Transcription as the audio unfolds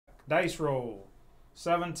Dice roll.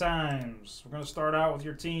 7 times. We're going to start out with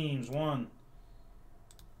your teams. 1,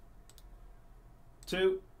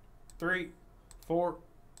 2, 3, 4,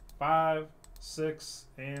 5, 6,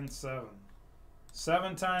 and 7.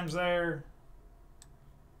 7 times there.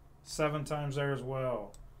 7 times there as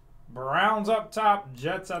well. Browns up top,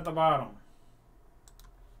 Jets at the bottom.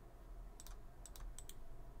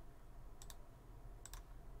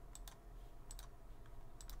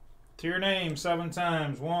 To your name 7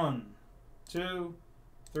 times. 1, 2,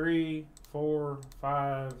 3, 4,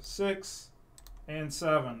 5, 6, and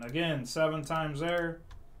 7. Again, 7 times there.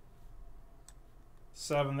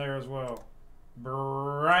 7 there as well.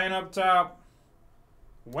 Brian up top.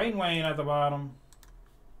 Wayne at the bottom.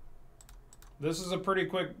 This is a pretty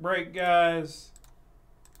quick break, guys.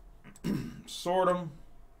 Sort them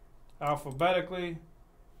alphabetically.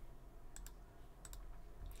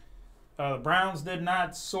 The Browns did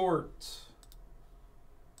not sort.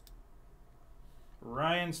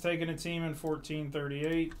 Ryan's taking a team in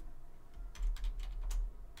 1438.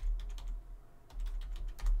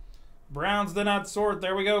 Browns did not sort.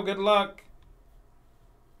 There we go. Good luck.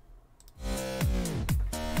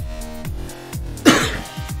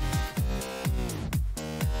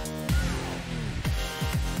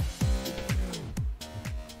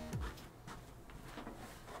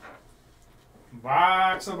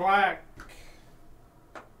 Box of black.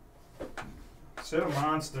 Let's hit a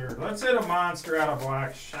monster. Let's hit a monster out of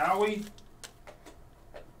black, shall we?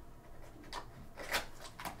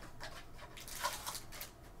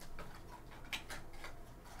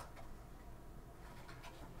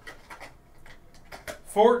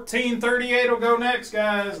 $14.38 will go next,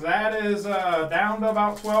 guys. That is down to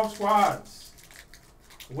about 12 squads.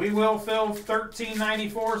 We will fill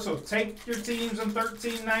 $13.94, so take your teams in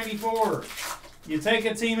 $13.94. You take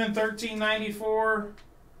a team in $13.94,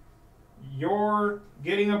 you're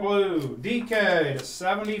getting a blue. DK to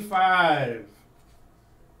 75.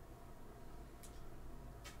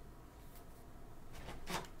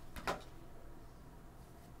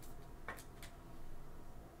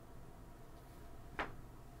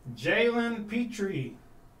 Jalen Petrie.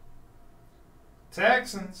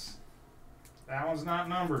 Texans. That one's not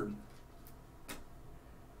numbered.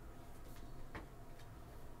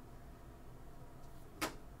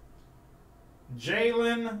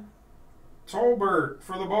 Jalen Tolbert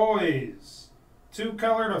for the boys. 2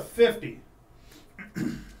 color to 50.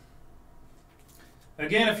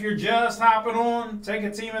 Again, if you're just hopping on, take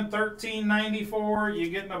a team in $13.94. You're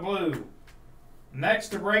getting a blue. Next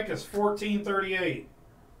to break is $14.38.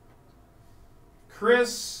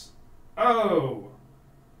 Chris O.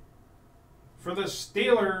 For the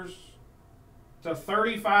Steelers to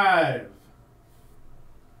 35.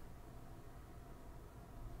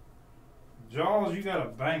 Jaws, you got a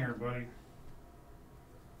banger, buddy.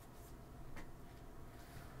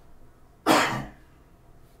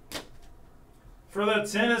 For the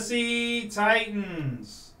Tennessee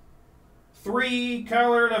Titans, 3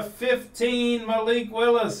 color to 15, Malik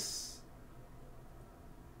Willis.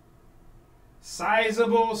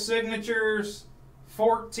 Sizable signatures,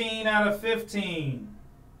 14 out of 15.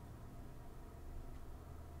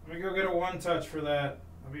 Let me go get a 1-touch for that.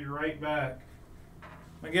 I'll be right back.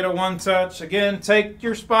 I get a 1-touch. Again, take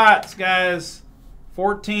your spots, guys.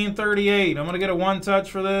 $14.38. I'm going to get a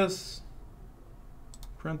 1-touch for this.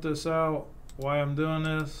 Print this out while I'm doing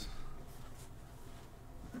this.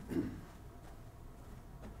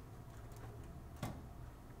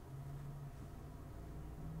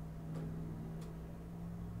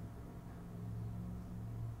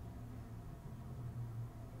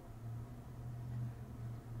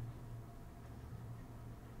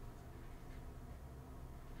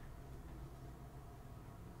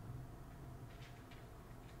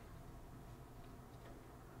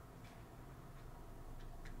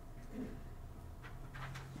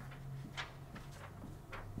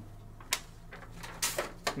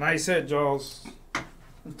 Nice hit, Jaws. I'll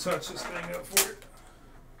touch this thing up for you.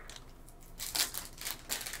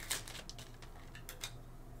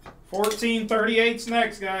 $14.38's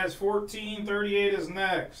next, guys. $14.38 is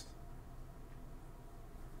next.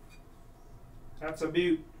 That's a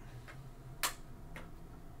beaut.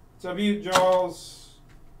 It's a beaut, Jaws.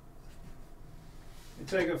 You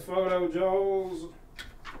take a photo, Jaws.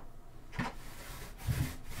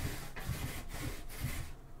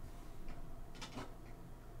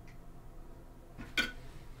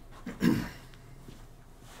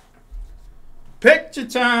 Picture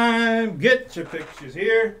time. Get your pictures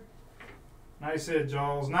here. Nice hit,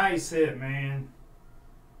 Jaws. Nice hit, man.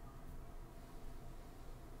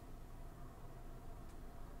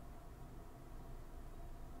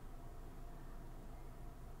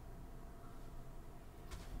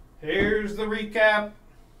 Here's the recap.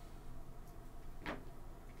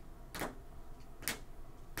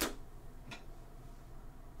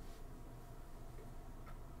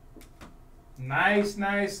 Nice,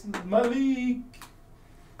 nice, Malik.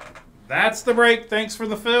 That's the break. Thanks for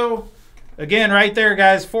the fill. Again, right there,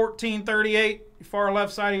 guys, 1438. Far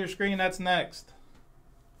left side of your screen, that's next.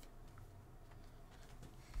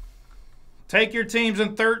 Take your teams in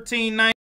 1390.